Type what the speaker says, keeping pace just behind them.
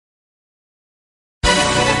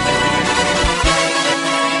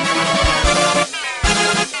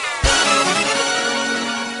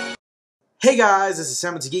Hey guys, this is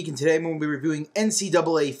Sam Geek, and today I'm going to be reviewing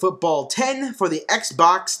NCAA Football 10 for the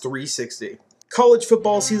Xbox 360. College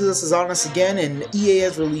football season is on us again, and EA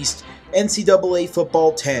has released NCAA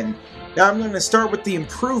Football 10. Now I'm going to start with the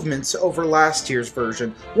improvements over last year's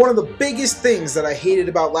version. One of the biggest things that I hated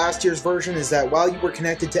about last year's version is that while you were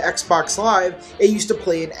connected to Xbox Live, it used to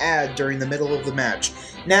play an ad during the middle of the match.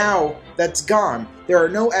 Now that's gone. There are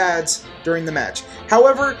no ads during the match.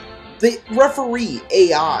 However, the referee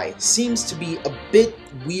AI seems to be a bit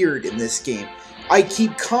weird in this game. I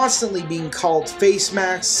keep constantly being called face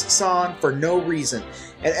masks on for no reason.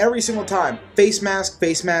 And every single time, face mask,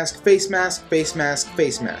 face mask, face mask, face mask,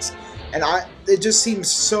 face mask. And it just seems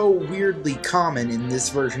so weirdly common in this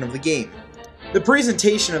version of the game. The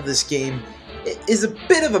presentation of this game is a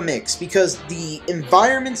bit of a mix because the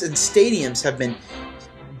environments and stadiums have been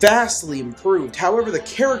vastly improved. However, the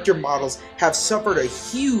character models have suffered a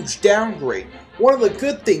huge downgrade. One of the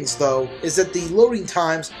good things, though, is that the loading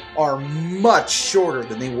times are much shorter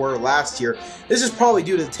than they were last year. This is probably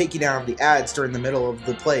due to the taking out of the ads during the middle of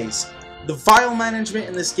the plays. The file management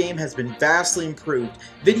in this game has been vastly improved.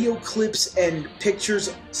 Video clips and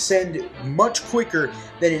pictures send much quicker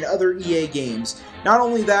than in other EA games. Not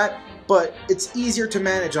only that, but it's easier to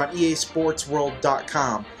manage on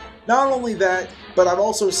easportsworld.com. Not only that, but I've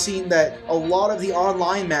also seen that a lot of the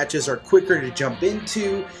online matches are quicker to jump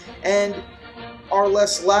into and are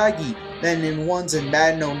less laggy than in ones in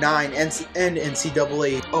Madden 09 and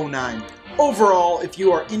NCAA 09. Overall, if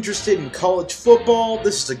you are interested in college football,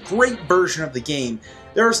 this is a great version of the game.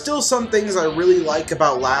 There are still some things I really like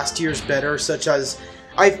about last year's better, such as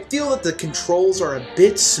I feel that the controls are a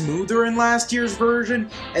bit smoother in last year's version,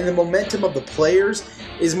 and the momentum of the players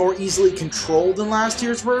is more easily controlled in last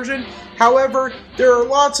year's version. However, there are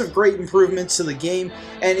lots of great improvements to the game,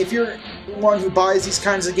 and if you're one who buys these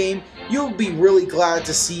kinds of games, you'll be really glad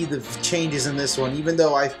to see the changes in this one, even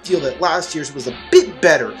though I feel that last year's was a bit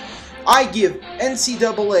better. I give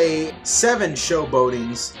NCAA 7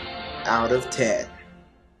 showboatings out of 10.